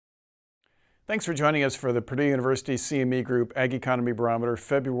Thanks for joining us for the Purdue University-CME Group Ag Economy Barometer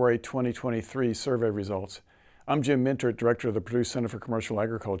February 2023 survey results. I'm Jim Mintert, Director of the Purdue Center for Commercial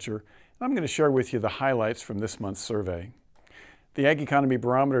Agriculture, and I'm going to share with you the highlights from this month's survey. The Ag Economy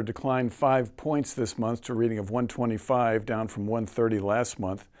Barometer declined 5 points this month to a reading of 125, down from 130 last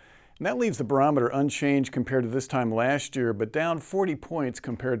month. And that leaves the barometer unchanged compared to this time last year, but down 40 points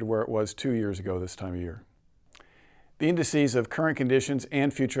compared to where it was 2 years ago this time of year. The indices of current conditions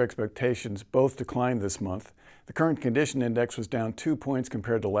and future expectations both declined this month. The current condition index was down 2 points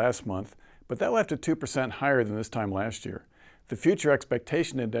compared to last month, but that left it 2% higher than this time last year. The future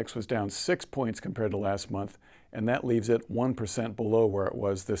expectation index was down 6 points compared to last month, and that leaves it 1% below where it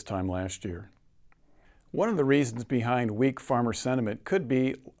was this time last year. One of the reasons behind weak farmer sentiment could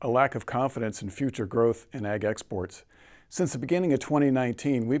be a lack of confidence in future growth in ag exports. Since the beginning of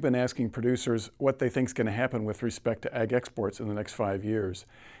 2019, we've been asking producers what they think is going to happen with respect to ag exports in the next 5 years.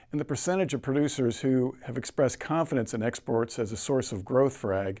 And the percentage of producers who have expressed confidence in exports as a source of growth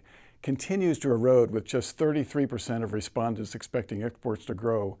for ag continues to erode, with just 33% of respondents expecting exports to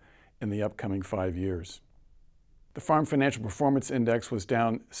grow in the upcoming 5 years. The Farm Financial Performance Index was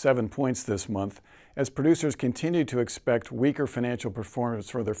down 7 points this month as producers continue to expect weaker financial performance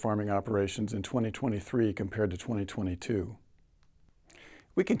for their farming operations in 2023 compared to 2022.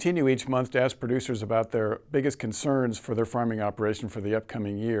 We continue each month to ask producers about their biggest concerns for their farming operation for the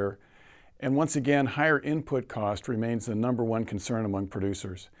upcoming year. And once again, higher input cost remains the #1 concern among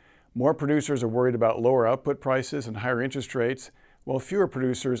producers. More producers are worried about lower output prices and higher interest rates, while fewer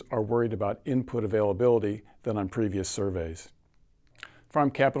producers are worried about input availability than on previous surveys. Farm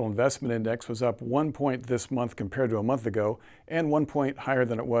Capital Investment Index was up 1 point this month compared to a month ago, and 1 point higher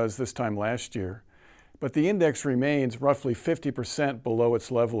than it was this time last year. But the index remains roughly 50% below its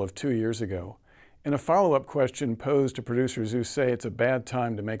level of 2 years ago. In a follow-up question posed to producers who say it's a bad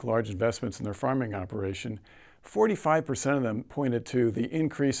time to make large investments in their farming operation, 45% of them pointed to the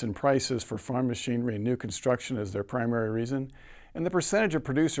increase in prices for farm machinery and new construction as their primary reason. And the percentage of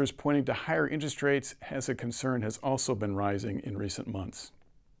producers pointing to higher interest rates as a concern has also been rising in recent months.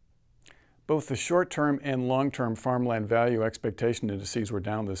 Both the short-term and long-term farmland value expectation indices were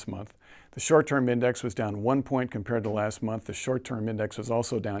down this month. The short-term index was down 1 point compared to last month. The short-term index was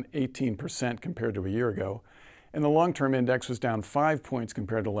also down 18% compared to a year ago. And the long-term index was down 5 points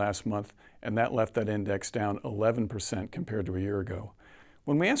compared to last month, and that left that index down 11% compared to a year ago.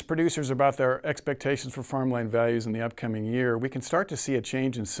 When we ask producers about their expectations for farmland values in the upcoming year, we can start to see a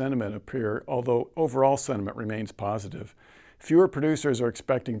change in sentiment appear, although overall sentiment remains positive. Fewer producers are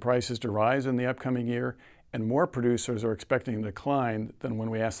expecting prices to rise in the upcoming year, and more producers are expecting a decline than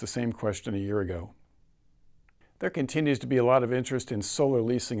when we asked the same question a year ago. There continues to be a lot of interest in solar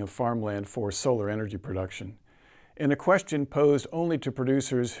leasing of farmland for solar energy production. In a question posed only to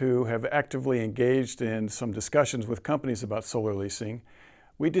producers who have actively engaged in some discussions with companies about solar leasing,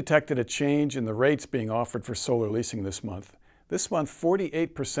 we detected a change in the rates being offered for solar leasing this month. This month,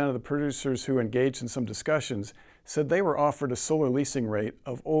 48% of the producers who engaged in some discussions said they were offered a solar leasing rate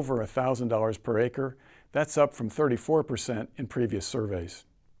of over $1,000 per acre. That's up from 34% in previous surveys.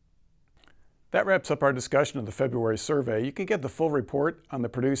 That wraps up our discussion of the February survey. You can get the full report on the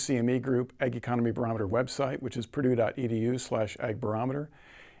Purdue CME Group Ag Economy Barometer website, which is purdue.edu/agbarometer.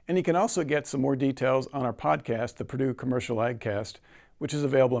 And you can also get some more details on our podcast, the Purdue Commercial AgCast, which is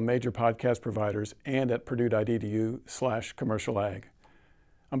available on major podcast providers and at purdue.edu/commercialag.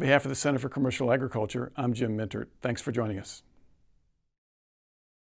 On behalf of the Center for Commercial Agriculture, I'm Jim Mintert. Thanks for joining us.